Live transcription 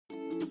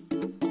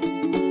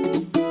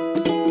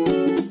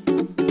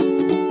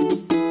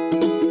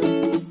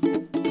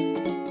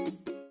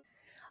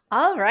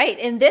All right,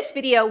 in this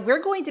video,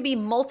 we're going to be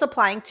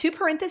multiplying two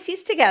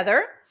parentheses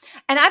together,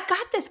 and I've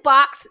got this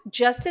box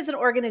just as an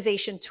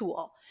organization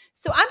tool.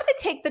 So I'm going to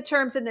take the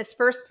terms in this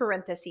first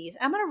parentheses.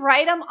 I'm going to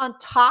write them on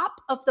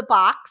top of the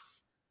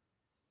box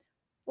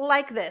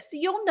like this. So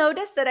you'll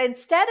notice that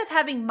instead of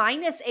having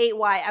minus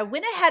 8y, I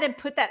went ahead and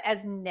put that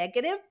as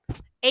negative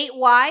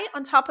 8y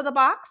on top of the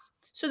box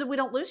so that we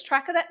don't lose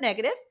track of that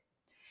negative.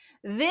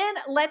 Then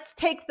let's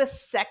take the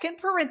second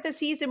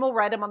parentheses and we'll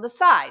write them on the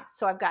side.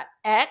 So I've got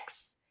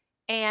x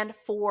and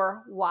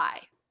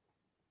 4y.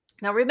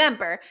 Now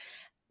remember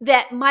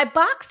that my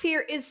box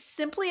here is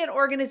simply an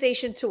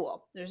organization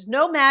tool. There's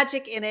no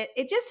magic in it.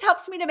 It just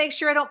helps me to make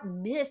sure I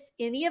don't miss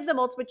any of the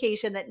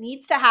multiplication that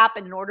needs to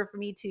happen in order for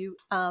me to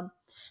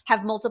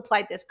have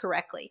multiplied this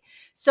correctly.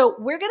 So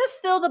we're going to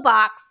fill the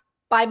box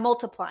by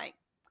multiplying.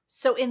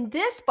 So in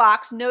this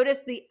box,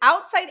 notice the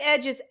outside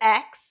edge is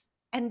x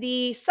and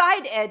the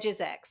side edge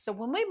is x. So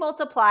when we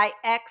multiply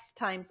x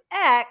times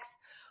x,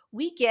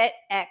 we get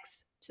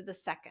x to the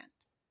second.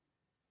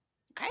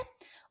 Okay,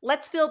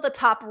 let's fill the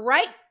top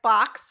right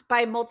box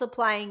by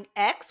multiplying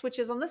x, which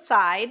is on the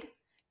side,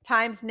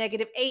 times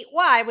negative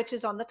 8y, which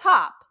is on the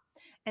top.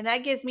 And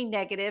that gives me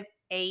negative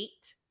 8xy.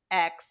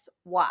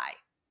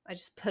 I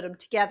just put them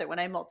together when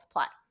I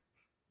multiply.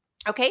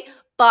 Okay,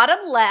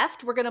 bottom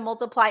left, we're going to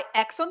multiply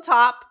x on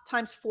top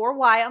times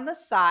 4y on the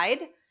side,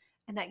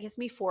 and that gives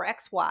me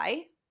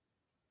 4xy.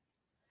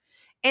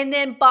 And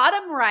then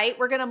bottom right,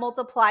 we're going to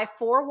multiply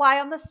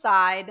 4y on the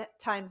side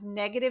times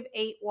negative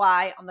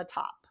 8y on the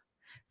top.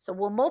 So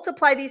we'll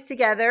multiply these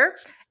together,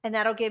 and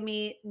that'll give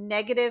me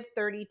negative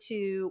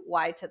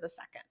 32y to the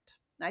second.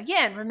 Now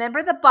again,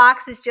 remember the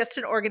box is just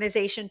an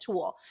organization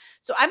tool.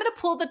 So I'm going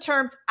to pull the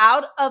terms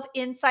out of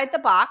inside the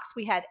box.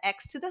 We had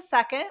x to the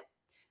second.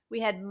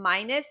 We had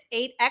minus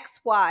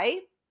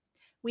 8xy.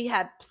 We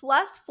had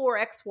plus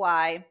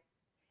 4xy.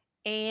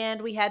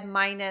 And we had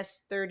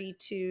minus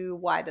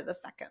 32y to the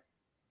second.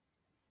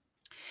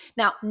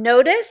 Now,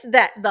 notice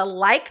that the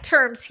like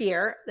terms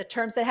here, the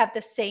terms that have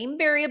the same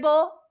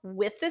variable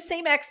with the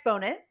same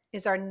exponent,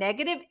 is our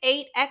negative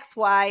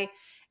 8xy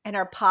and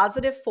our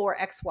positive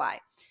 4xy.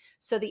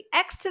 So the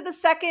x to the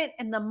second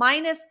and the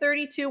minus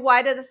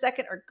 32y to the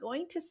second are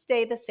going to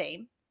stay the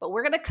same, but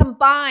we're going to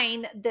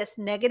combine this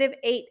negative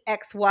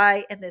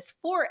 8xy and this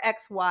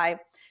 4xy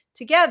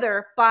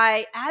together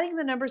by adding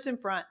the numbers in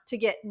front to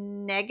get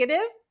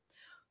negative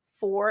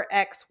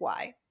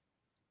 4xy.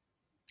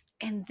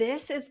 And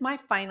this is my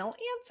final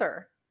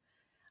answer.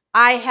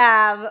 I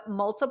have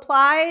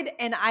multiplied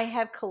and I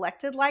have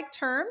collected like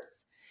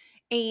terms,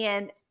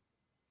 and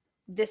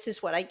this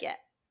is what I get.